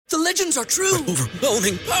The legends are true.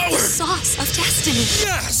 Overwhelming power! Sauce of destiny.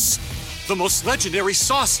 Yes! The most legendary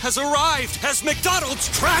sauce has arrived as McDonald's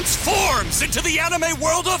transforms into the anime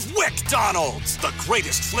world of WickDonald's. The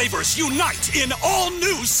greatest flavors unite in all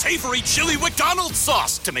new savory chili McDonald's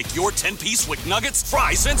sauce to make your 10-piece Wick Nuggets,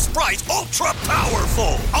 fries, and Sprite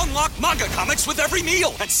ultra-powerful. Unlock manga comics with every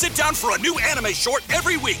meal and sit down for a new anime short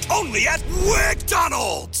every week only at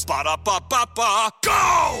WickDonald's. Ba-da-ba-ba-ba,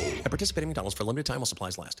 go! And participate in McDonald's for a limited time while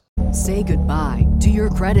supplies last. Say goodbye to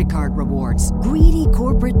your credit card rewards. Greedy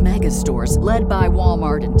corporate mega stores, led by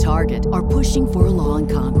Walmart and Target, are pushing for a law in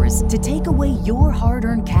Congress to take away your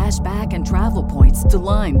hard-earned cash back and travel points to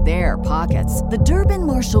line their pockets. The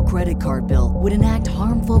Durbin-Marshall credit card bill would enact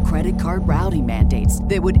harmful credit card routing mandates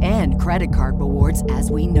that would end credit card rewards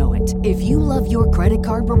as we know it. If you love your credit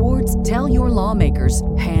card rewards, tell your lawmakers,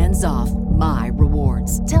 hands off my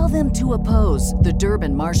rewards. Tell them to oppose the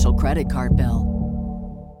Durbin-Marshall credit card bill.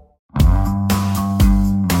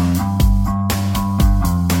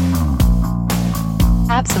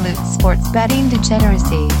 Absolute sports betting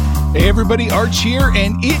degeneracy. Hey everybody, Arch here,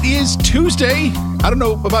 and it is Tuesday. I don't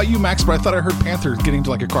know about you, Max, but I thought I heard Panther getting into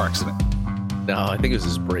like a car accident. No, I think it was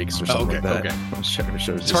his brakes or something like that. Okay. I was trying to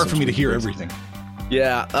show it's hard for me to hear everything.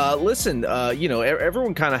 Yeah, listen,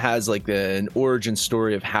 everyone kind of has like an origin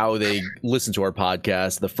story of how they listen to our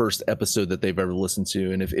podcast, the first episode that they've ever listened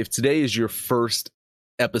to. And if today is your first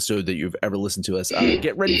episode that you've ever listened to us,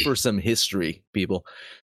 get ready for some history, people.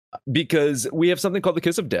 Because we have something called the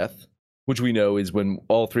Kiss of Death, which we know is when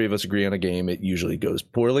all three of us agree on a game, it usually goes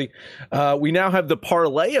poorly. We now have the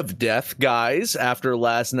Parlay of Death, guys, after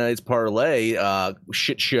last night's parlay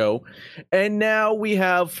shit show. And now we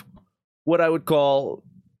have what I would call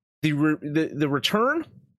the return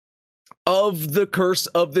of the curse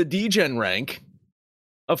of the Degen rank.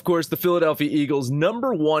 Of course, the Philadelphia Eagles,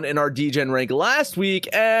 number one in our Degen rank last week,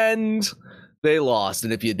 and they lost.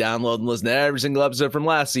 And if you download and listen to every single episode from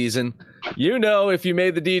last season, you know if you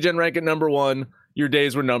made the Degen rank at number one, your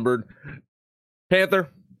days were numbered. Panther,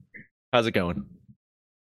 how's it going?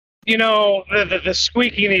 You know, the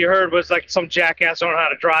squeaking that you heard was like some jackass don't know how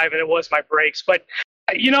to drive, and it was my brakes. But,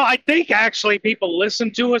 you know, I think actually people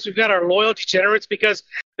listen to us. We've got our loyal degenerates because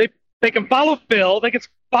they can follow Phil, they can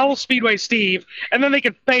follow Speedway Steve, and then they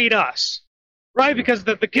can fade us, right? Because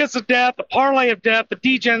the Kiss of Death, the Parlay of Death, the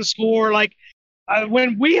Degen score, like,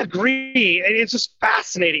 when we agree, it's just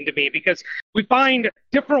fascinating to me because we find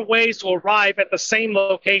different ways to arrive at the same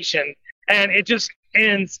location, and it just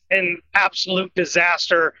ends in absolute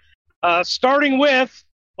disaster. Starting with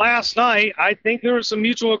last night, I think there was some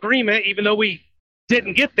mutual agreement, even though we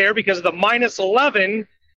didn't get there because of the minus 11.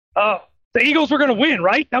 The Eagles were going to win,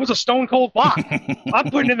 right? That was a stone cold lock. I'm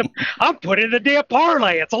putting in the damn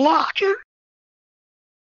parlay. It's a lock.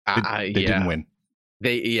 They didn't win.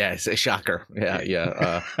 It's a shocker.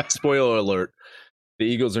 Yeah. Spoiler alert. The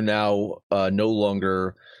Eagles are now no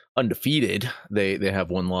longer undefeated. They have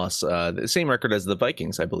one loss. The same record as the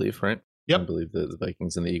Vikings, I believe, right? Yep. I believe the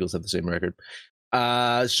Vikings and the Eagles have the same record.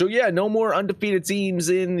 So yeah, no more undefeated teams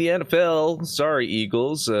in the NFL. Sorry,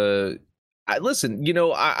 Eagles. Listen, you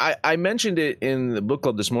know, I mentioned it in the book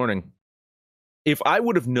club this morning. If I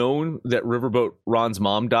would have known that Riverboat Ron's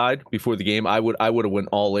mom died before the game, I would have went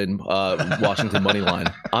all in Washington money line.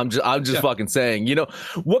 I'm just fucking saying, you know,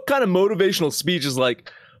 what kind of motivational speech is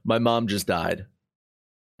like, my mom just died,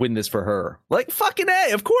 win this for her? Like, fucking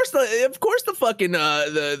A, of course the fucking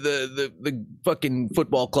the fucking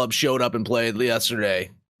football club showed up and played yesterday.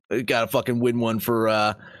 They got to fucking win one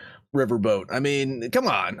for Riverboat. I mean, come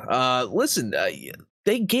on. Listen,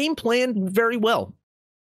 they game planned very well.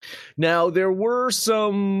 Now, there were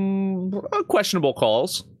some questionable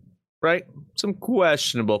calls, right? Some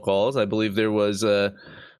questionable calls. I believe there was a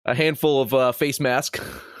handful of face mask.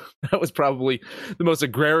 That was probably the most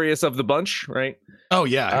egregious of the bunch, right? Oh,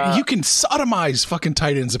 yeah. You can sodomize fucking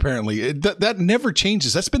tight ends, apparently. That never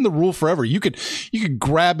changes. That's been the rule forever. You could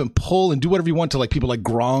grab and pull and do whatever you want to like people like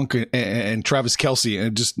Gronk and Travis Kelce,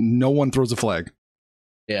 and just no one throws a flag.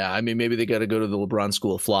 Yeah, I mean, maybe they got to go to the LeBron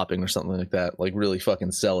school of flopping or something like that. Like, really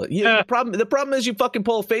fucking sell it. Yeah. The problem is you fucking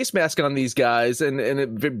pull a face mask on these guys, and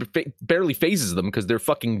it barely phases them because they're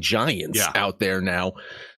fucking giants out there now.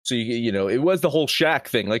 So you know, it was the whole Shaq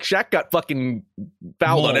thing. Like, Shaq got fucking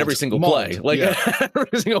fouled on every single play, like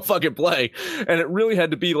every single fucking play, and it really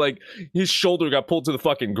had to be like his shoulder got pulled to the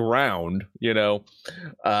fucking ground. You know.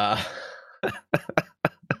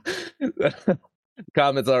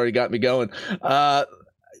 Comments already got me going.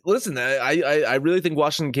 Listen, I really think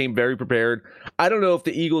Washington came very prepared. I don't know if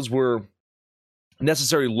the Eagles were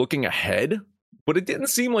necessarily looking ahead but it didn't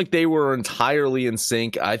seem like they were entirely in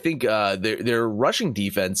sync. I think their rushing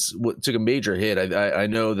defense took a major hit. I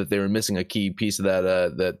know that they were missing a key piece of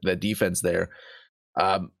that defense there.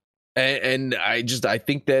 And I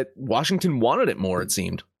think that Washington wanted it more, it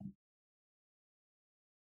seemed.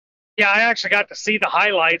 Yeah, I actually got to see the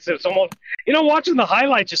highlights. It's almost, watching the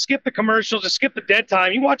highlights, you skip the commercials, you skip the dead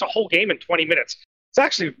time. You watch a whole game in 20 minutes. It's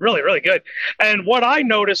actually really, really good. And what I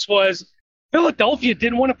noticed was Philadelphia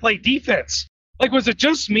didn't want to play defense. Like, was it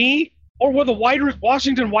just me, or were the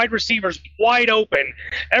Washington wide receivers wide open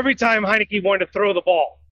every time Heineke wanted to throw the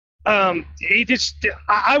ball? I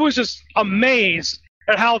was just amazed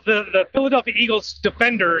at how the Philadelphia Eagles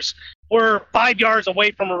defenders were 5 yards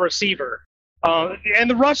away from a receiver. And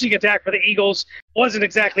the rushing attack for the Eagles wasn't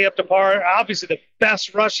exactly up to par. Obviously, the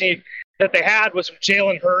best rushing that they had was from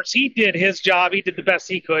Jalen Hurts. He did his job. He did the best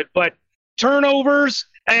he could. But turnovers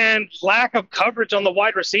and lack of coverage on the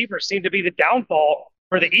wide receivers seemed to be the downfall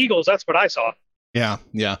for the Eagles. That's what I saw. Yeah.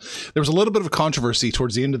 There was a little bit of a controversy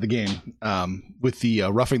towards the end of the game with the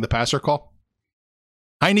roughing the passer call.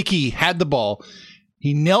 Heineke had the ball.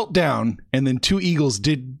 He knelt down, and then 2 Eagles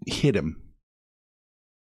did hit him.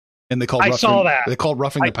 And they called They called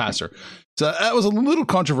roughing the passer. So that was a little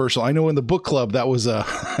controversial. I know in the book club that was a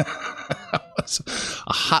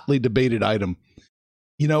hotly debated item.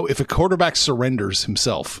 If a quarterback surrenders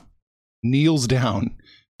himself, kneels down,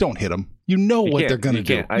 don't hit him. You know what they're going to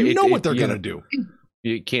do. You know what they're going to do.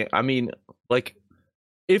 You can't. I mean, like,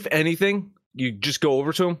 if anything, you just go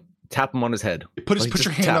over to him, tap him on his head. Put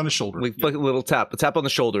your hand on his shoulder. Like a little tap on the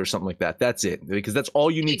shoulder or something like that. That's it. Because that's all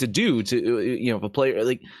you need to do to, if a player,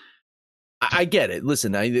 like, I get it.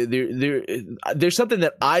 Listen, there's something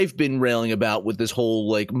that I've been railing about with this whole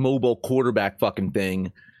like mobile quarterback fucking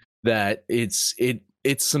thing, that it's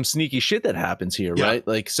some sneaky shit that happens here, right?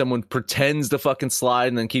 Like someone pretends to fucking slide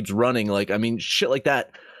and then keeps running. Like, I mean, shit like that.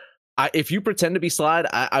 If you pretend to be slide,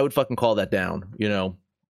 I would fucking call that down,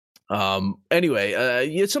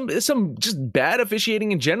 Anyway, some just bad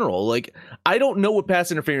officiating in general. Like, I don't know what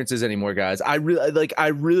pass interference is anymore, guys. I really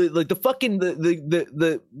like the fucking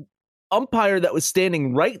the umpire that was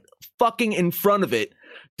standing right fucking in front of it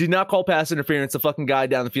did not call pass interference. The fucking guy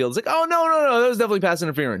down the field is like, oh no, that was definitely pass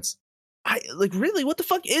interference. Really, what the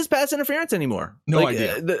fuck is pass interference anymore? No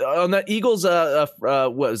idea. On that Eagles,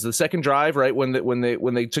 what was the second drive, right? When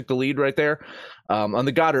they took the lead right there, on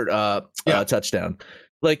the Goddard touchdown,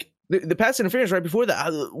 like the pass interference right before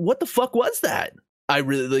that. What the fuck was that? I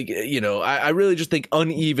really I really just think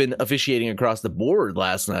uneven officiating across the board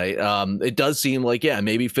last night. It does seem like,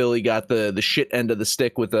 maybe Philly got the shit end of the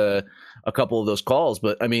stick with a couple of those calls,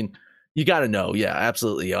 but I mean, you got to know,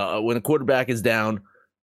 absolutely. When a quarterback is down,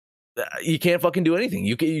 you can't fucking do anything.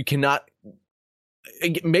 You cannot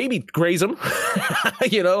maybe graze him.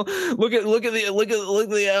 Look at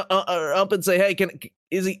the ump and say, hey,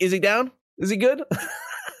 is he down? Is he good?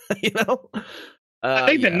 I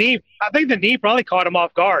think the knee probably caught him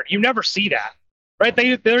off guard. You never see that, right?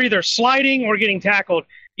 They're either sliding or getting tackled.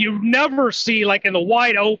 You never see, like, in the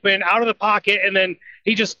wide open, out of the pocket, and then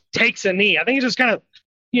he just takes a knee. I think it's just kind of,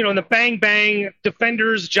 in the bang bang,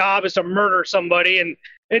 defender's job is to murder somebody, and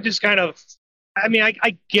it just kind of, I mean,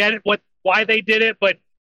 I get it, why they did it, but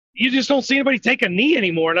you just don't see anybody take a knee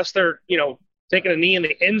anymore unless they're, taking a knee in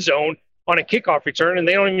the end zone on a kickoff return, and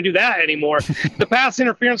they don't even do that anymore. The pass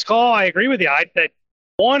interference call, I agree with you.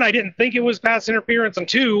 One, I didn't think it was pass interference, and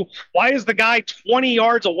 2, why is the guy 20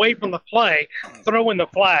 yards away from the play throwing the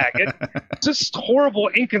flag? It's just horrible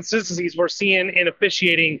inconsistencies we're seeing in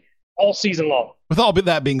officiating all season long. With all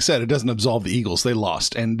that being said, it doesn't absolve the Eagles. They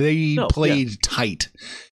lost, and they played tight.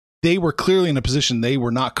 They were clearly in a position they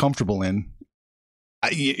were not comfortable in.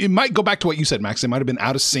 It might go back to what you said, Max. They might have been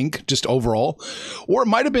out of sync just overall, or it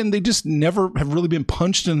might have been they just never have really been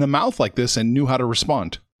punched in the mouth like this and knew how to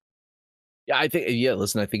respond. Yeah, I think.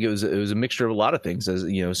 Listen, I think it was a mixture of a lot of things. As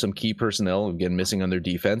some key personnel again missing on their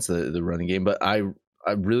defense, the running game. But I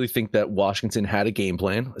really think that Washington had a game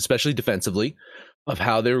plan, especially defensively, of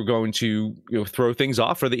how they were going to throw things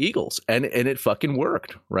off for the Eagles, and it fucking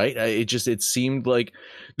worked, right? It seemed like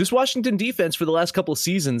this Washington defense for the last couple of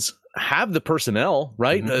seasons have the personnel,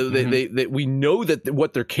 right? They we know that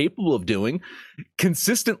what they're capable of doing.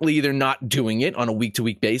 Consistently, they're not doing it on a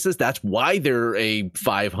week-to-week basis. That's why they're a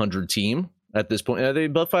 500 team at this point. Are they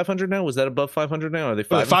above 500 now? Was that above 500 now? Are they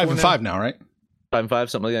 5-5 now, right? 5-5,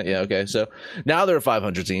 something like that. Yeah, okay. So now they're a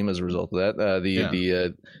 500 team as a result of that.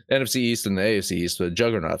 The NFC East and the AFC East, the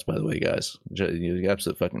juggernauts, by the way, guys. You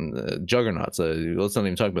absolute fucking juggernauts. Let's not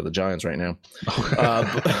even talk about the Giants right now.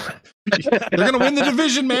 They're gonna win the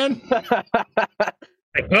division, man.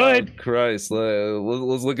 They could. Oh, Christ,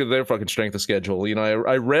 let's look at their fucking strength of schedule. You know,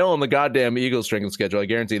 I rail on the goddamn Eagles' strength of schedule. I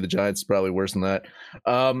guarantee the Giants is probably worse than that.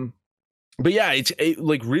 But yeah,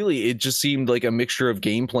 like really, it just seemed like a mixture of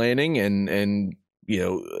game planning and you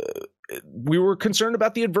know, we were concerned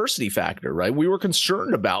about the adversity factor, right? We were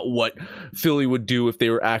concerned about what Philly would do if they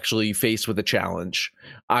were actually faced with a challenge.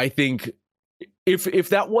 I think if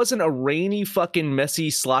that wasn't a rainy, fucking messy,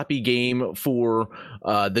 sloppy game for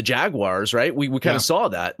the Jaguars, right? We kind of saw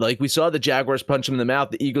that. Like, we saw the Jaguars punch them in the mouth.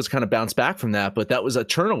 The Eagles kind of bounced back from that, but that was a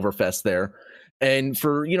turnover fest there. And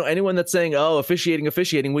for, you know, anyone that's saying, oh,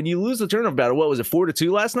 officiating, when you lose the turnover battle, what was it,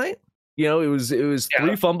 4-2 last night? You know, it was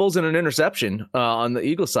 3 fumbles and an interception on the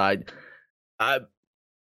Eagles side.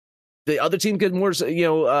 The other team get more, you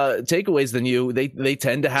know, takeaways than you. They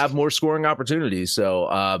tend to have more scoring opportunities.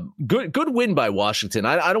 So good win by Washington.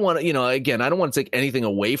 I don't want to, you know, again, I don't want to take anything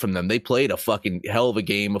away from them. They played a fucking hell of a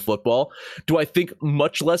game of football. Do I think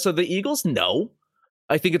much less of the Eagles? No.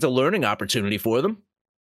 I think it's a learning opportunity for them.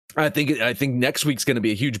 I think next week's going to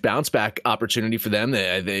be a huge bounce back opportunity for them.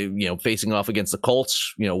 They you know, facing off against the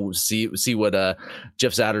Colts. You know, see what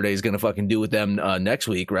Jeff Saturday is going to fucking do with them next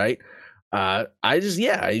week, right?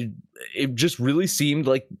 It just really seemed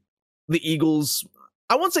like the Eagles,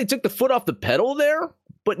 I won't say took the foot off the pedal there,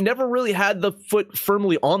 but never really had the foot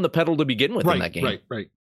firmly on the pedal to begin with in that game. Right.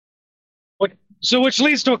 So, which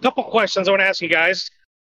leads to a couple questions I want to ask you guys.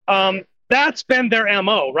 That's been their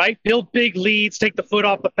MO, right? Build big leads, take the foot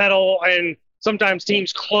off the pedal, and sometimes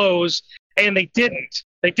teams close, and they didn't.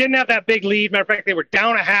 They didn't have that big lead. Matter of fact, they were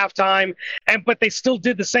down at halftime, but they still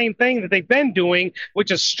did the same thing that they've been doing, which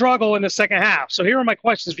is struggle in the second half. So here are my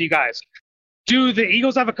questions for you guys. Do the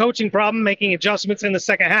Eagles have a coaching problem making adjustments in the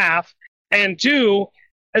second half? And 2,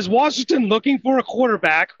 is Washington looking for a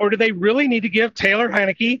quarterback, or do they really need to give Taylor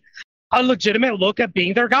Heinicke a legitimate look at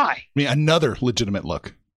being their guy? I mean, another legitimate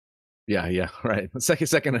look. Yeah, right. Second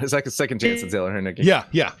chance at Taylor Heinicke.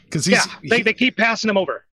 Yeah, because they keep passing him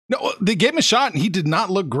over. No, they gave him a shot, and he did not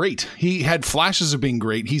look great. He had flashes of being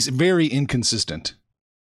great. He's very inconsistent.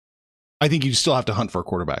 I think you still have to hunt for a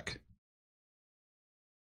quarterback.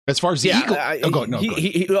 As far as the Eagles, I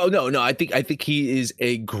think he is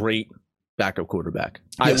a great backup quarterback.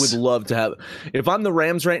 Yes. I would love to have. If I'm the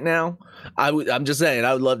Rams right now, I'm just saying,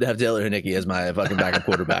 I would love to have Taylor Heinicke as my fucking backup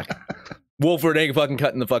quarterback. Wolford ain't fucking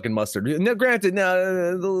cutting the fucking mustard. Now, granted,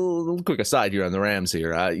 a quick aside here on the Rams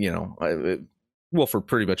here. Wolford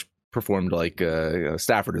pretty much performed like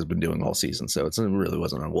Stafford has been doing all season, so it really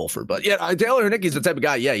wasn't on Wolford. But yeah, Taylor Heinicke's the type of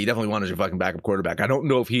guy, you definitely want as your fucking backup quarterback. I don't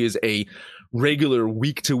know if he is a regular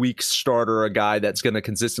week-to-week starter, a guy that's going to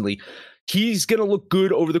consistently. He's going to look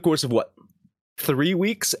good over the course of, 3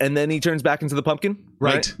 weeks, and then he turns back into the pumpkin?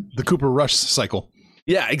 Right. The Cooper Rush cycle.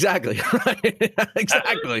 Yeah, exactly. Right.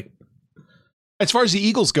 Exactly. As far as the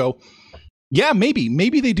Eagles go, yeah,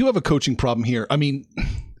 maybe they do have a coaching problem here. I mean,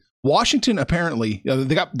 Washington apparently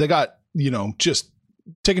they got just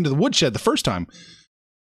taken to the woodshed the first time,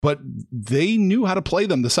 but they knew how to play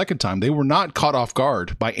them the second time. They were not caught off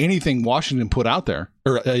guard by anything Washington put out there,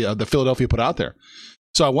 or the Philadelphia put out there.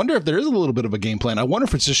 So I wonder if there is a little bit of a game plan. I wonder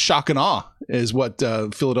if it's just shock and awe is what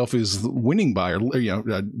Philadelphia is winning by,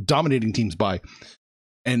 or dominating teams by,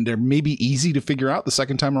 and they're maybe easy to figure out the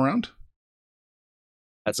second time around.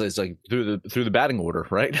 It's like through the batting order,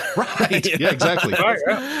 right? Right. Yeah, exactly.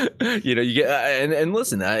 You get and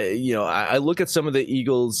listen, I look at some of the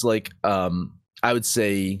Eagles, like I would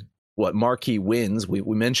say marquee wins. We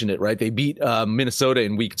mentioned it, right? They beat Minnesota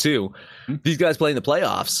in week 2. Mm-hmm. These guys play in the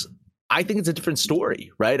playoffs. I think it's a different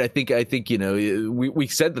story, right? I think we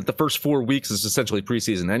said that the first 4 weeks is essentially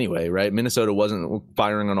preseason anyway, right? Minnesota wasn't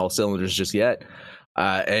firing on all cylinders just yet.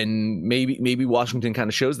 And maybe Washington kind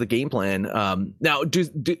of shows the game plan. Now,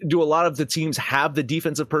 do a lot of the teams have the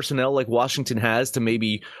defensive personnel like Washington has to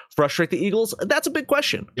maybe frustrate the Eagles? That's a big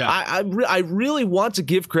question. Yeah. I really want to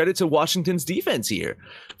give credit to Washington's defense here.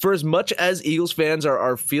 For as much as Eagles fans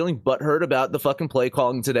are feeling butthurt about the fucking play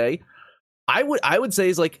calling today, I would say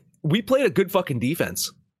is like, we played a good fucking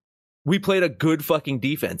defense. We played a good fucking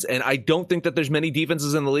defense. And I don't think that there's many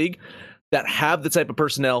defenses in the league that have the type of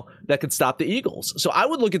personnel that could stop the Eagles. So I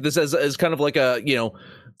would look at this as kind of like a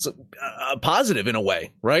positive in a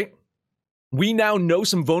way, right? We now know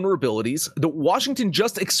some vulnerabilities. The Washington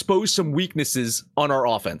just exposed some weaknesses on our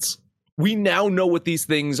offense. We now know what these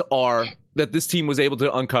things are that this team was able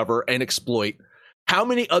to uncover and exploit. How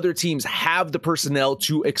many other teams have the personnel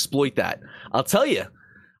to exploit that? I'll tell you,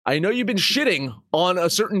 I know you've been shitting on a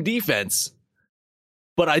certain defense,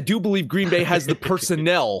 but I do believe Green Bay has the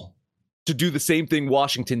personnel to do the same thing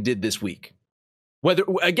Washington did this week. Whether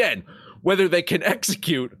whether they can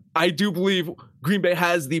execute, I do believe Green Bay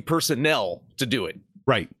has the personnel to do it.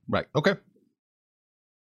 Right. Okay.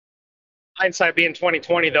 Hindsight being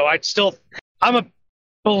 2020, though, I'm a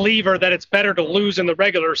believer that it's better to lose in the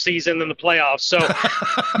regular season than the playoffs. So,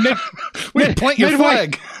 plant your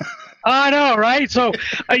flag. I know, right? So,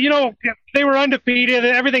 they were undefeated.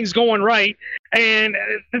 Everything's going right. And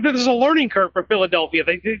there's a learning curve for Philadelphia.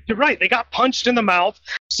 You're right. They got punched in the mouth.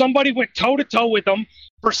 Somebody went toe-to-toe with them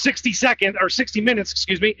for 60 minutes,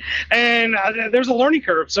 excuse me. And there's a learning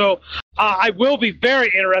curve. So I will be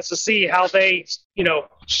very interested to see how they,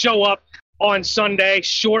 show up on Sunday,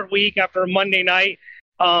 short week after a Monday night.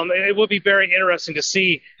 It will be very interesting to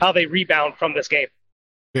see how they rebound from this game.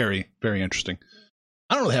 Very, very interesting.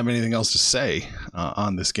 I don't really have anything else to say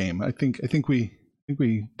on this game. I think we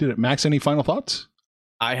did it. Max, any final thoughts?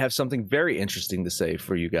 I have something very interesting to say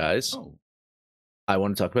for you guys. Oh. I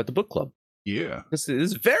want to talk about the book club. Yeah. This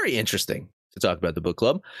is very interesting to talk about the book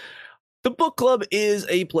club. The book club is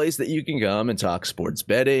a place that you can come and talk sports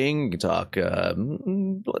betting. You can talk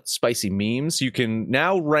spicy memes. You can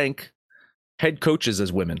now rank head coaches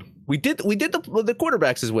as women. We did the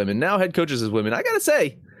quarterbacks as women. Now head coaches as women. I gotta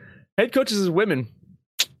say, head coaches as women,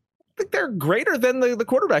 I think they're greater than the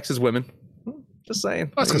quarterbacks as women. Just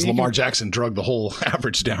saying. That's because Lamar Jackson drug the whole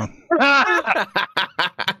average down.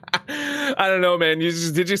 I don't know, man.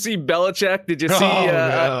 Did you see Belichick? Did you see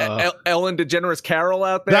Ellen DeGeneres Carroll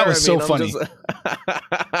out there? That was so funny.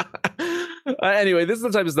 Anyway, this is the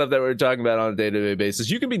type of stuff that we're talking about on a day-to-day basis.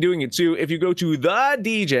 You can be doing it too if you go to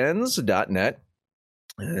thedegens.net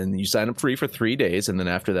and you sign up free for 3 days. And then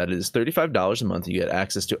after that, it is $35 a month. You get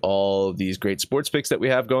access to all of these great sports picks that we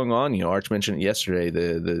have going on. Arch mentioned it yesterday.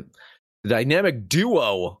 The dynamic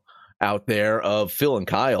duo out there of Phil and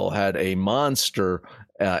Kyle had a monster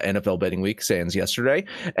NFL betting week, sans yesterday,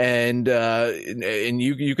 and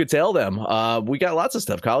you could tell them we got lots of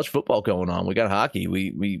stuff, college football going on, we got hockey,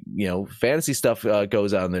 we fantasy stuff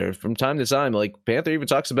goes on there from time to time. Like Panther even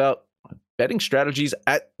talks about betting strategies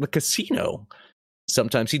at the casino.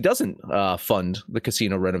 Sometimes he doesn't fund the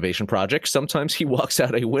casino renovation project. Sometimes he walks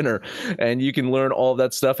out a winner, and you can learn all of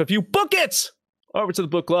that stuff if you book it over to the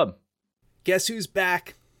book club. Guess who's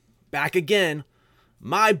back? Back again.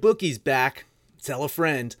 My bookie's back. Tell a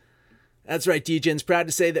friend. That's right, Degen's proud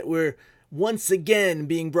to say that we're once again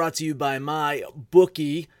being brought to you by my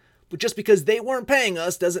bookie. But just because they weren't paying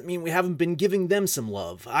us doesn't mean we haven't been giving them some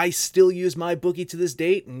love. I still use my bookie to this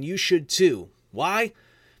date, and you should too. Why?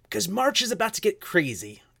 Because March is about to get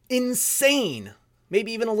crazy. Insane.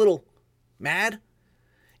 Maybe even a little mad.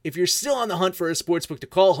 If you're still on the hunt for a sportsbook to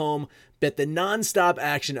call home, bet the non-stop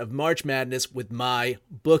action of March Madness with my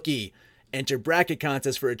bookie. Enter bracket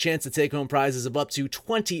contests for a chance to take home prizes of up to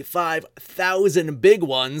 25,000 big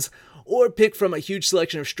ones, or pick from a huge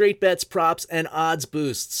selection of straight bets, props, and odds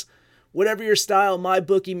boosts. Whatever your style,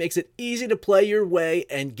 MyBookie makes it easy to play your way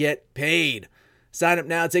and get paid. Sign up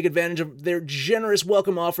now, take advantage of their generous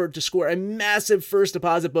welcome offer to score a massive first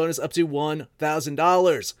deposit bonus up to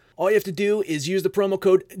 $1,000. All you have to do is use the promo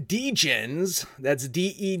code DEGENS, that's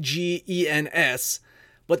DEGENS,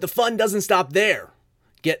 but the fun doesn't stop there.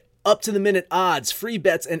 Get up-to-the-minute odds, free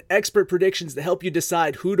bets, and expert predictions to help you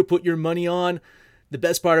decide who to put your money on. The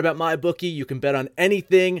best part about MyBookie, you can bet on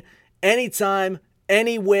anything, anytime,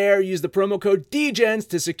 anywhere. Use the promo code DEGENS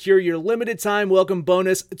to secure your limited-time welcome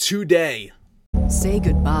bonus today. Say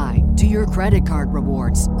goodbye to your credit card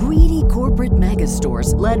rewards. Greedy corporate mega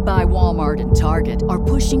stores, led by Walmart and Target, are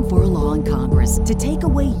pushing for a law in Congress to take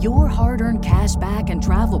away your hard-earned cash back and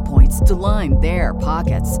travel points to line their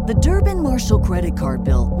pockets. The Durbin-Marshall credit card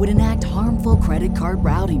bill would enact harmful credit card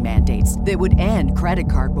routing mandates that would end credit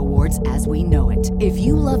card rewards as we know it. If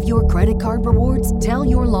you love your credit card rewards, tell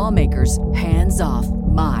your lawmakers, hands off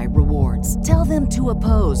my rewards. Tell them to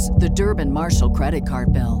oppose the Durbin-Marshall credit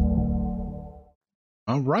card bill.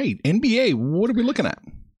 All right. NBA, what are we looking at?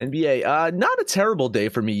 NBA, not a terrible day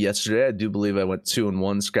for me yesterday. I do believe I went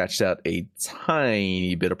 2-1, scratched out a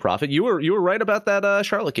tiny bit of profit. You were right about that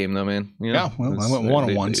Charlotte game, though, man. Yeah, well, I went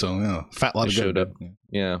 1-1, so fat lot of showed up.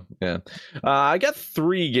 Yeah. I got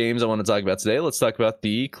 3 games I want to talk about today. Let's talk about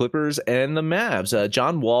the Clippers and the Mavs.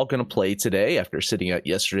 John Wall going to play today after sitting out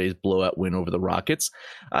yesterday's blowout win over the Rockets.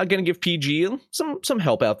 Going to give PG some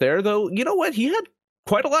help out there, though. You know what? He had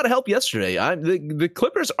quite a lot of help yesterday. The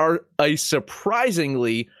Clippers are a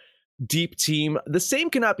surprisingly deep team. The same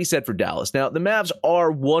cannot be said for Dallas. Now, the Mavs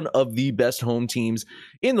are one of the best home teams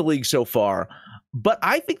in the league so far, but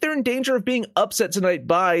I think they're in danger of being upset tonight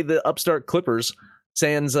by the upstart Clippers.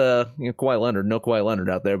 Sans Kawhi Leonard, no Kawhi Leonard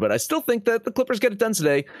out there, but I still think that the Clippers get it done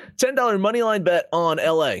today. $10 money line bet on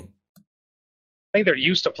LA. think they're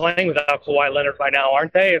used to playing without Kawhi Leonard by now,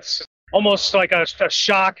 aren't they? It's almost like a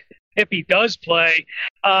shock if he does play.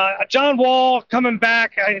 John Wall coming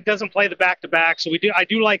back, doesn't play the back-to-back, so I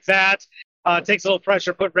do like that. Takes a little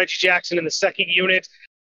pressure, put Reggie Jackson in the second unit.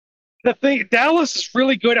 The thing, Dallas is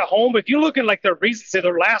really good at home. If you look at like their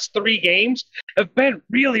last 3 games have been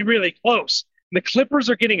really, really close. The Clippers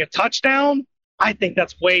are getting a touchdown. I think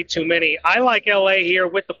that's way too many. I like LA here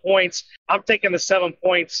with the points. I'm taking the 7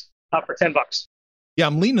 points for $10. Yeah,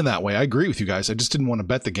 I'm leaning that way. I agree with you guys. I just didn't want to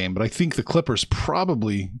bet the game, but I think the Clippers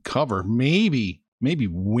probably cover, maybe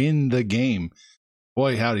win the game.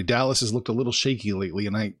 Boy, howdy, Dallas has looked a little shaky lately,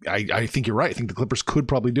 and I think you're right. I think the Clippers could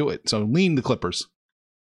probably do it. So lean the Clippers.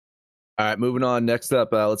 All right, moving on. Next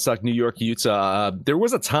up, let's talk New York, Utah. There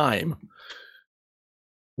was a time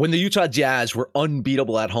when the Utah Jazz were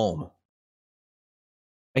unbeatable at home.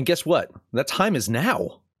 And guess what? That time is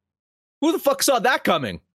now. Who the fuck saw that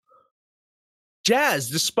coming? Jazz,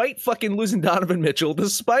 despite fucking losing Donovan Mitchell,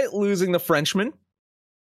 despite losing the Frenchman,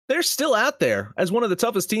 they're still out there as one of the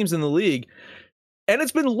toughest teams in the league. And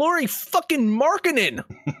it's been Lauri fucking Markkanen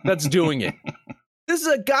that's doing it. This is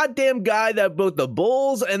a goddamn guy that both the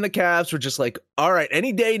Bulls and the Cavs were just like, all right,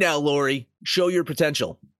 any day now, Lauri, show your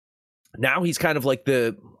potential. Now he's kind of like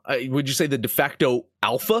would you say the de facto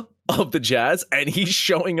alpha of the Jazz? And he's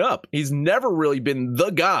showing up. He's never really been the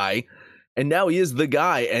guy. And now he is the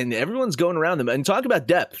guy, and everyone's going around him. And talk about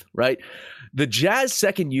depth, right? The Jazz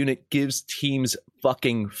second unit gives teams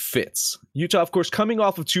fucking fits. Utah, of course, coming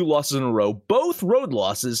off of 2 losses in a row, both road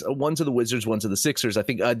losses, one to the Wizards, one to the Sixers. I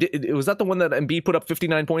think, was that the one that Embiid put up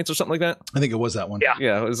 59 points or something like that? I think it was that one.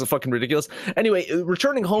 Yeah, it was fucking ridiculous. Anyway,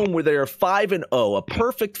 returning home where they are 5-0, a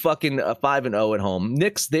perfect fucking 5-0 at home.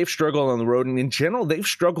 Knicks, they've struggled on the road, and in general, they've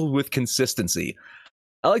struggled with consistency.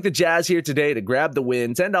 I like the Jazz here today to grab the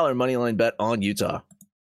win. $10 money line bet on Utah.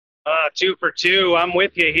 2 for 2. I'm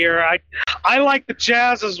with you here. I like the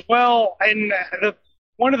Jazz as well. And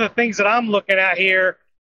one of the things that I'm looking at here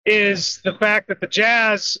is the fact that the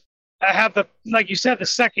Jazz have like you said, the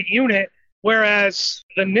second unit, whereas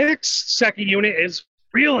the Knicks second unit is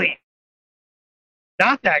really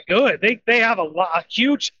not that good. They have a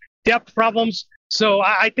huge depth problems. So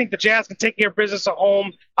I think the Jazz can take care of business at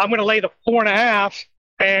home. I'm going to lay the 4.5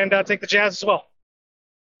 and take the Jazz as well.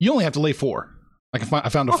 You only have to lay 4. I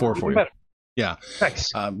found a 4 for you. Better. Yeah.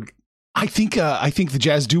 Thanks. I think the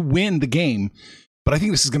Jazz do win the game, but I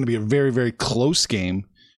think this is going to be a very, very close game.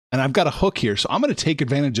 And I've got a hook here, so I'm going to take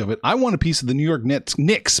advantage of it. I want a piece of the New York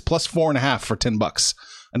Knicks plus 4.5 for $10.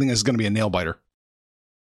 I think this is going to be a nail biter.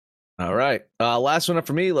 All right. Last one up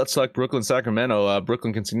for me. Let's talk Brooklyn, Sacramento.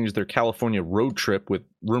 Brooklyn continues their California road trip with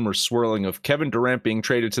rumors swirling of Kevin Durant being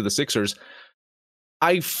traded to the Sixers.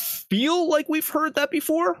 I feel like we've heard that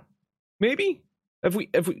before. Maybe. Have we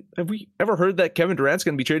ever heard that Kevin Durant's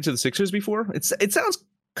going to be traded to the Sixers before? It sounds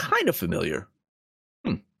kind of familiar.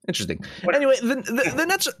 Interesting. Anyway,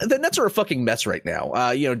 the Nets are a fucking mess right now.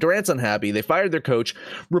 Durant's unhappy. They fired their coach,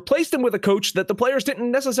 replaced him with a coach that the players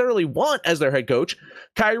didn't necessarily want as their head coach.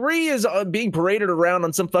 Kyrie is being paraded around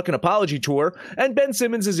on some fucking apology tour, and Ben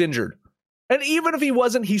Simmons is injured. And even if he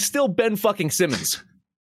wasn't, he's still Ben fucking Simmons.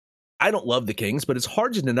 I don't love the Kings, but it's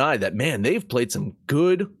hard to deny that, man, they've played some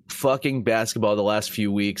good fucking basketball the last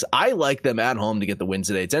few weeks. I like them at home to get the win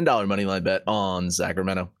today. $10 money line bet on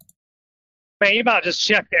Sacramento. Man, you about just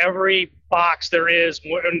checked every box there is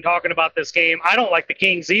when talking about this game. I don't like the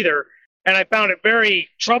Kings either, and I found it very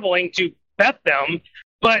troubling to bet them.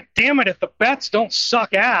 But damn it, if the bets don't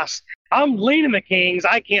suck ass, I'm leaning the Kings.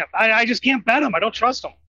 I just can't bet them. I don't trust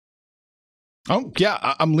them. Oh,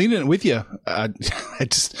 yeah, I'm leaning it with you. I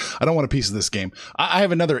don't want a piece of this game. I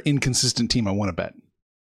have another inconsistent team I want to bet.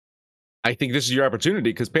 I think this is your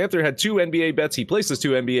opportunity because Panther had 2 NBA bets. He placed his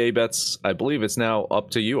 2 NBA bets. I believe it's now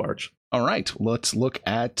up to you, Arch. All right, let's look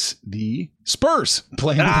at the Spurs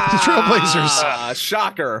playing the Trailblazers.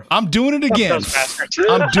 Shocker. I'm doing it again.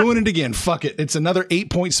 Fuck it. It's another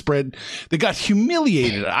 8-point spread. They got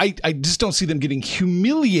humiliated. I just don't see them getting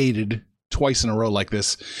humiliated twice in a row like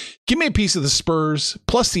this. Give me a piece of the Spurs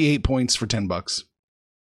plus the 8 points for $10.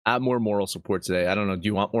 I have more moral support today. I don't know. Do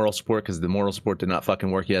you want moral support? Because the moral support did not fucking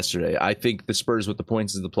work yesterday. I think the Spurs with the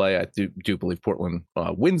points is the play. I do believe Portland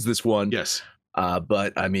wins this one. Yes.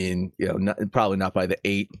 But I mean, probably not by the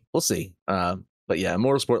 8. We'll see. But yeah,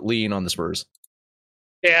 moral support lean on the Spurs.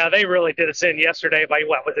 Yeah, they really did us in yesterday by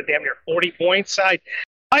what was it, damn near 40 points.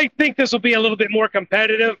 I think this will be a little bit more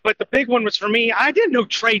competitive, but the big one was for me. I didn't know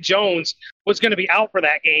Trey Jones was going to be out for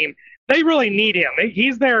that game. They really need him.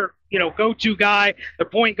 He's their, go-to guy, the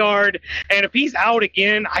point guard. And if he's out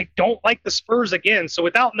again, I don't like the Spurs again. So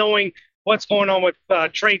without knowing what's going on with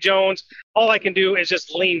Trey Jones. All I can do is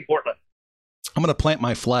just lean Portland. I'm going to plant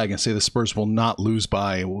my flag and say the Spurs will not lose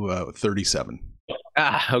by 37.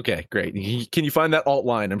 Okay, great. Can you find that alt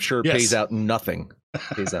line? I'm sure it pays out nothing.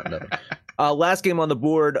 Last game on the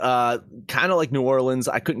board, kind of like New Orleans.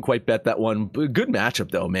 I couldn't quite bet that one. Good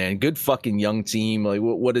matchup though, man. Good fucking young team. Like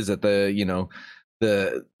what is it? The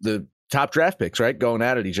top draft picks, right? Going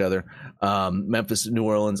at each other. Memphis, New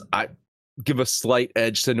Orleans. I give a slight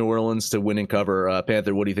edge to New Orleans to win and cover.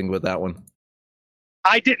 Panther, what do you think about that one?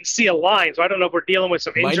 I didn't see a line, so I don't know if we're dealing with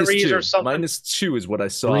some injuries or something. -2 is what I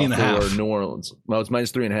saw for New Orleans. Well, it's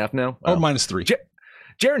 -3.5 now. Or -3.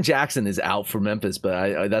 Jaron Jackson is out for Memphis, but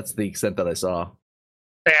I that's the extent that I saw.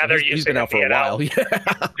 Yeah, he's been out for a while.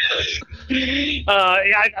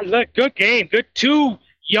 Look, good game. Good two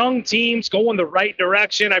young teams going the right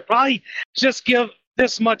direction. I probably just give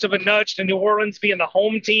this much of a nudge to New Orleans being the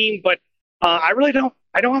home team, but I really don't.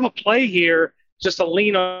 I don't have a play here. Just to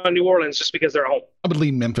lean on New Orleans just because they're home. I would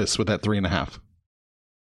lean Memphis with that 3.5.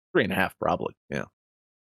 3.5, probably. Yeah.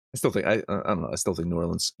 I still think I don't know. I still think New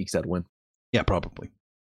Orleans ekes out a win. Yeah, probably.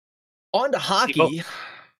 On to hockey.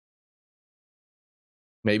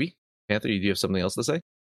 Maybe. Panther, do you have something else to say?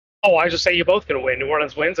 Oh, I just say you both gonna win. New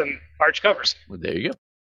Orleans wins and Arch covers. Well, there you go.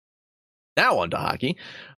 Now on to hockey.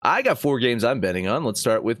 I got 4 games I'm betting on. Let's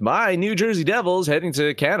start with my New Jersey Devils heading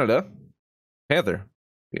to Canada. Panther,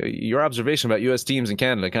 your observation about U.S. teams in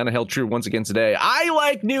Canada kind of held true once again today. I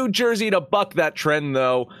like New Jersey to buck that trend,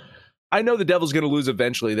 though. I know the Devils going to lose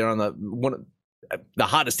eventually. They're on the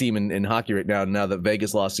hottest team in hockey right now that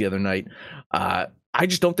Vegas lost the other night. I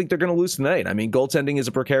just don't think they're going to lose tonight. I mean, goaltending is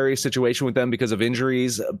a precarious situation with them because of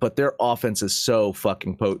injuries, but their offense is so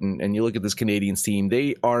fucking potent. And you look at this Canadiens team,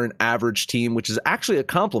 they are an average team, which is actually a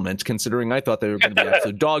compliment considering I thought they were going to be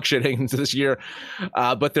absolute dog shit heading into this year.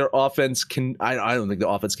 But their offense I don't think the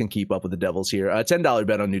offense can keep up with the Devils here. $10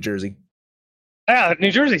 bet on New Jersey. Yeah,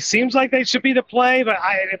 New Jersey seems like they should be the play, but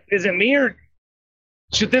is it me or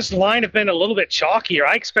should this line have been a little bit chalkier?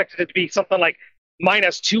 I expected it to be something like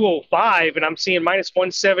 -205, and I'm seeing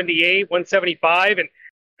 -178, 175, and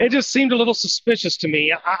it just seemed a little suspicious to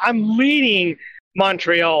me. I'm leaning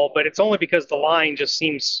Montreal, but it's only because the line just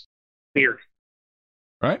seems weird.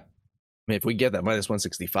 Right? I mean, if we get that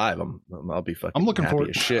 -165, I'll be fucking. I'm looking happy for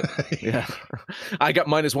as shit. Yeah, I got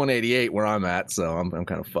 -188 where I'm at, so I'm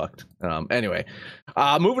kind of fucked. Anyway,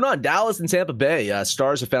 moving on. Dallas and Tampa Bay.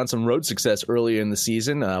 Stars have found some road success earlier in the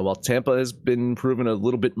season, while Tampa has been proven a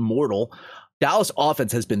little bit mortal. Dallas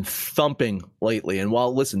offense has been thumping lately, and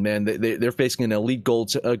while listen, man, they're facing an elite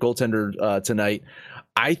goaltender tonight.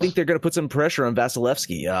 I think they're going to put some pressure on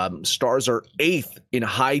Vasilevsky. Stars are 8th in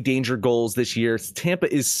high danger goals this year.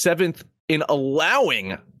 Tampa is 7th in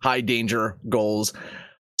allowing high danger goals.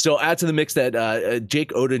 So add to the mix that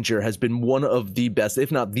Jake Oettinger has been one of the best,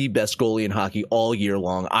 if not the best goalie in hockey all year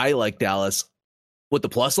long. I like Dallas with the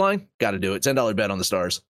plus line. Got to do it. $10 bet on the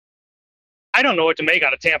Stars. I don't know what to make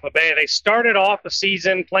out of Tampa Bay. They started off the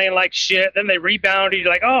season playing like shit. Then they rebounded.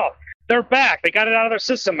 You're like, oh, they're back. They got it out of their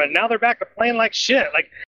system, and now they're back to playing like shit.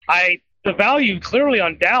 Like the value clearly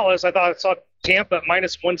on Dallas. I thought I saw Tampa at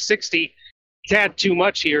 -160. It's had too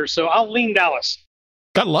much here, so I'll lean Dallas.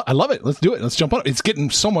 I love it. Let's do it. Let's jump on it. It's getting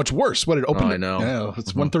so much worse. What it opened? I know. Yeah,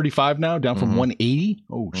 it's 135 now, down from 180.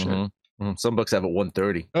 Oh shit. Some books have it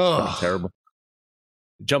 130. Oh, terrible.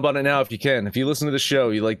 Jump on it now if you can. If you listen to the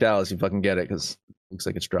show, you like Dallas, you fucking get it because it looks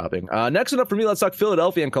like it's dropping. Next one up for me, let's talk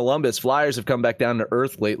Philadelphia and Columbus. Flyers have come back down to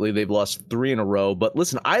earth lately. They've lost 3 in a row. But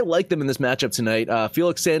listen, I like them in this matchup tonight.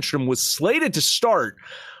 Felix Sandstrom was slated to start,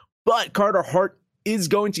 but Carter Hart is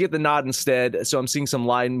going to get the nod instead. So I'm seeing some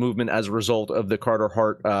line movement as a result of the Carter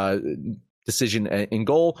Hart decision in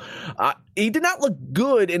goal. He did not look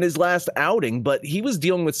good in his last outing, but he was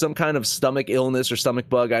dealing with some kind of stomach illness or stomach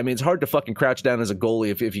bug. I mean, it's hard to fucking crouch down as a goalie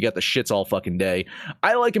if you got the shits all fucking day.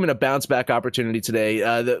 I like him in a bounce back opportunity today.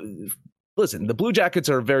 Listen, the Blue Jackets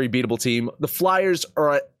are a very beatable team. The Flyers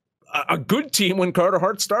are a good team when Carter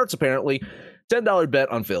Hart starts, apparently. $10 bet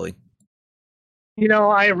on Philly. You know,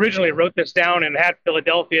 I originally wrote this down and had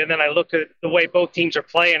Philadelphia, and then I looked at the way both teams are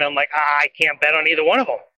playing. I'm like, I can't bet on either one of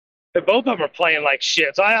them. But both of them are playing like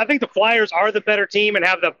shit. So I think the Flyers are the better team and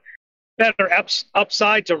have the better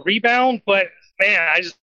upside to rebound. But, man, I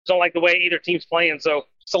just don't like the way either team's playing. So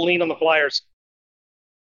it's a lean on the Flyers.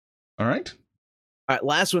 All right.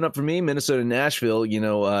 Last one up for me, Minnesota, Nashville. You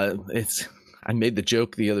know, I made the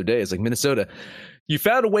joke the other day. It's like, Minnesota, you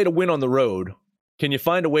found a way to win on the road. Can you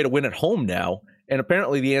find a way to win at home now? And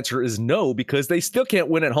apparently the answer is no, because they still can't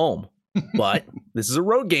win at home. But this is a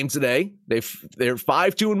road game today. They're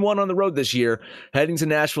 5-2-1 on the road this year, heading to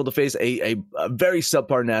Nashville to face a very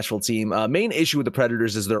subpar Nashville team. Main issue with the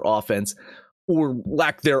Predators is their offense, or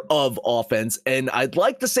lack thereof offense. And I'd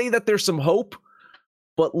like to say that there's some hope,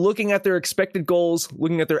 but looking at their expected goals,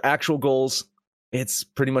 looking at their actual goals, it's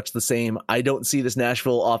pretty much the same. I don't see this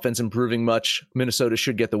Nashville offense improving much. Minnesota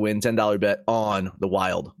should get the win. $10 bet on the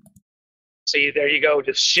Wild. See, there you go.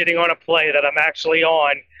 Just shitting on a play that I'm actually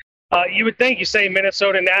on. You would think you say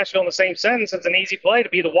Minnesota and Nashville in the same sentence. It's an easy play to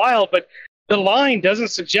be the Wild, but the line doesn't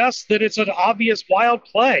suggest that it's an obvious Wild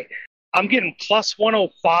play. I'm getting plus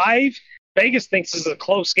 105. Vegas thinks this is a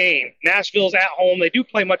close game. Nashville's at home. They do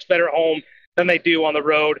play much better at home than they do on the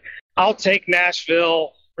road. I'll take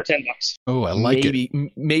Nashville for $10. Oh, I like it.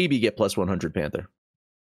 Maybe get plus 100 Panther.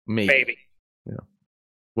 Maybe. Yeah.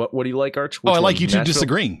 What do you like, Arch? I like you two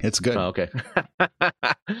disagreeing. It's good. Oh, okay.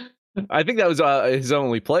 I think that was his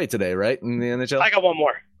only play today, right? In the NHL? I got one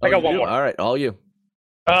more. All right, all you.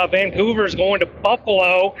 Vancouver's going to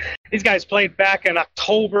Buffalo. These guys played back in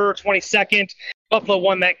October 22nd. Buffalo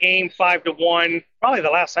won that game 5-1. Probably the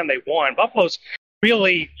last time they won. Buffalo's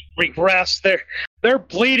really regressed. They're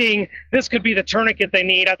bleeding. This could be the tourniquet they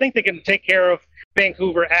need. I think they can take care of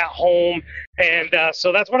Vancouver at home, and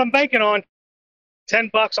so that's what I'm banking on. $10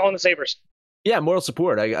 on the Sabres. Yeah, moral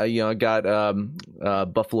support. I got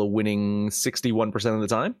Buffalo winning 61% of the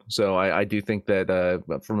time. So I do think that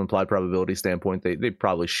from implied probability standpoint, they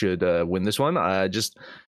probably should win this one. I'm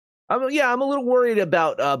a little worried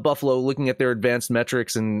about Buffalo looking at their advanced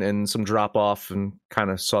metrics and some drop off, and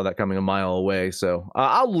kind of saw that coming a mile away. So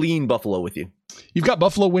I'll lean Buffalo with you. You've got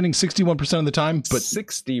Buffalo winning 61% of the time, but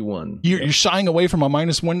 61. You're shying away from a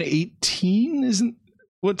minus 118.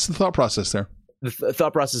 What's the thought process there? The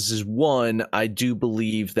thought process is, one, I do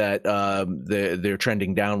believe that they're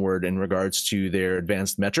trending downward in regards to their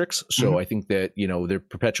advanced metrics. So I think that, they're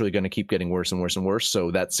perpetually going to keep getting worse and worse and worse. So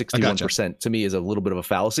that 61% to me is a little bit of a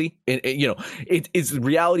fallacy. It's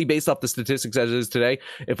reality based off the statistics as it is today.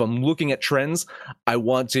 If I'm looking at trends, I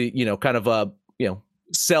want to,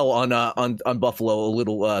 sell on Buffalo a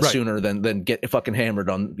little sooner than get fucking hammered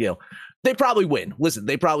on, They probably win. Listen,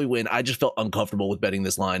 they probably win. I just felt uncomfortable with betting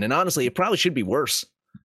this line. And honestly, it probably should be worse.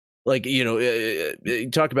 Like, you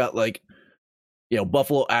talk about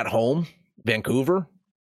Buffalo at home, Vancouver.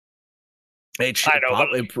 It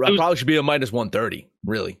probably should be a minus 130,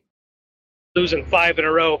 really. Losing 5 in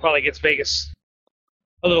a row probably gets Vegas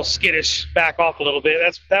a little skittish, back off a little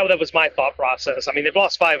bit. That was my thought process. I mean, they've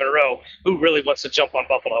lost 5 in a row. Who really wants to jump on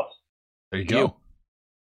Buffalo? There you go.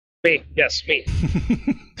 Me. Yes, me.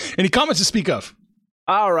 Any comments to speak of?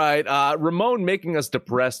 All right. Ramon making us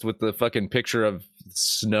depressed with the fucking picture of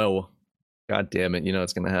snow. God damn it.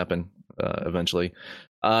 It's going to happen eventually.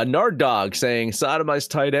 Nard Dog saying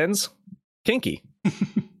sodomized tight ends. Kinky.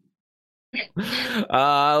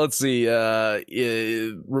 Let's see.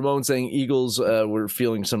 Ramon saying Eagles were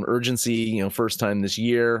feeling some urgency, first time this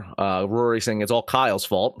year. Rory saying it's all Kyle's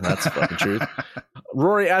fault. That's the fucking truth.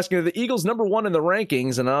 Rory asking, are the Eagles number 1 in the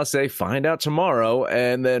rankings? And I'll say, find out tomorrow.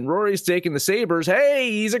 And then Rory's taking the Sabres. Hey,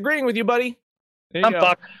 he's agreeing with you, buddy. I'm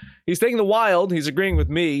fucked. He's taking the Wild. He's agreeing with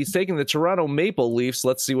me. He's taking the Toronto Maple Leafs.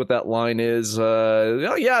 Let's see what that line is.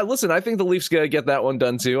 Listen, I think the Leafs gotta get that one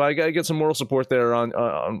done too. I gotta get some moral support there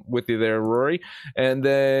on with you there, Rory. And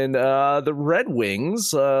then the Red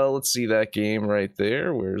Wings. Let's see that game right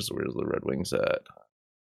there. Where's the Red Wings at?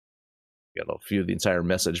 Got a few of the entire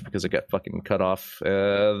message because it got fucking cut off.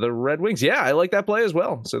 The Red Wings. Yeah, I like that play as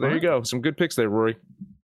well. So there you go. Some good picks there, Rory.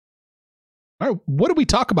 All right. What did we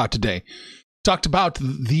talk about today? Talked about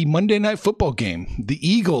the Monday Night Football game. The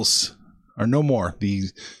Eagles are no more.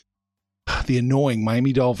 The annoying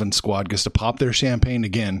Miami Dolphins squad gets to pop their champagne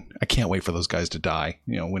again. I can't wait for those guys to die.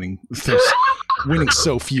 Winning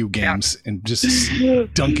so few games and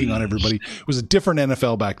just dunking on everybody. It was a different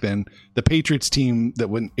NFL back then. The Patriots team that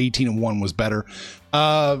went 18-1 was better.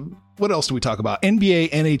 What else do we talk about?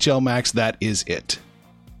 NBA, NHL Max. That is it.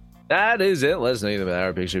 That is it. Let us know about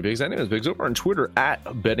our Picture Pigs. My name is Pigs over on Twitter at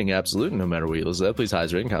Betting Absolute. No matter where you listen, please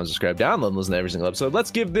highest rating, comment, subscribe, download, and listen to every single episode. Let's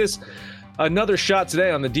give this another shot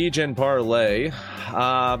today on the DGen Parlay.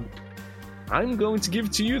 I'm going to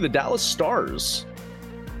give to you the Dallas Stars.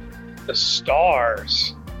 The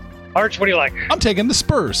Stars. Arch, what do you like? I'm taking the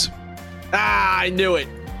Spurs. I knew it.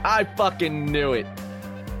 I fucking knew it.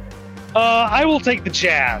 I will take the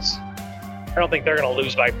Jazz. I don't think they're going to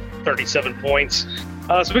lose by 37 points.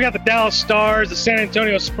 So we got the Dallas Stars, the San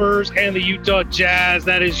Antonio Spurs, and the Utah Jazz.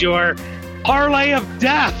 That is your Parlay of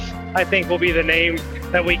Death, I think will be the name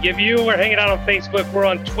that we give you. We're hanging out on Facebook. We're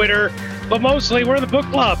on Twitter. But mostly, we're in the book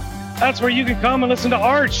club. That's where you can come and listen to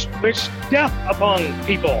Arch, wish death upon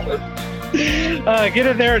people. Get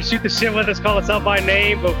in there and shoot the shit with us. Call us out by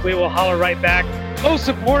name, but we will holler right back. Most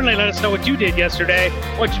importantly, let us know what you did yesterday,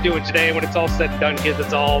 what you're doing today. When it's all said and done, kids,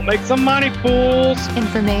 it's all make some money, fools.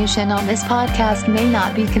 Information on this podcast may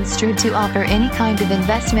not be construed to offer any kind of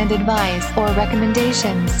investment advice or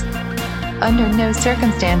recommendations. Under no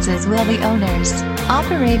circumstances will the owners,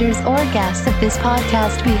 operators, or guests of this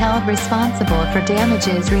podcast be held responsible for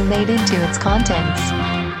damages related to its contents.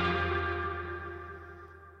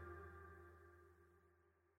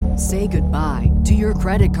 Say goodbye to your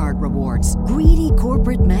credit card rewards. Greedy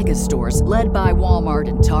corporate mega stores, led by Walmart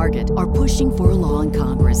and Target, are pushing for a law in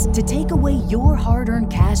Congress to take away your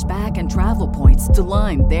hard-earned cash back and travel points to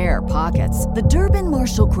line their pockets. The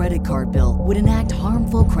Durbin-Marshall credit card bill would enact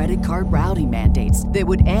harmful credit card routing mandates that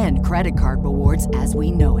would end credit card rewards as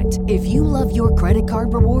we know it. If you love your credit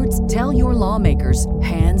card rewards, tell your lawmakers,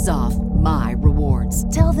 hands off my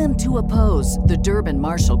rewards. Tell them to oppose the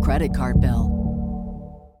Durbin-Marshall credit card bill.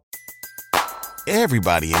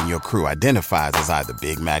 Everybody in your crew identifies as either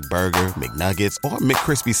Big Mac Burger, McNuggets, or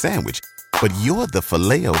McCrispy Sandwich. But you're the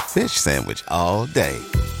Filet-O-Fish Sandwich all day.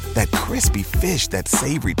 That crispy fish, that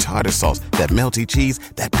savory tartar sauce, that melty cheese,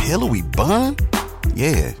 that pillowy bun.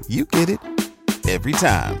 Yeah, you get it. Every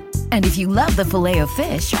time. And if you love the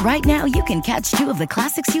Filet-O-Fish, right now you can catch two of the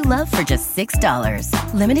classics you love for just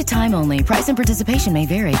 $6. Limited time only. Price and participation may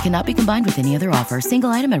vary. Cannot be combined with any other offer. Single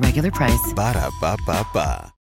item at regular price. Ba-da-ba-ba-ba.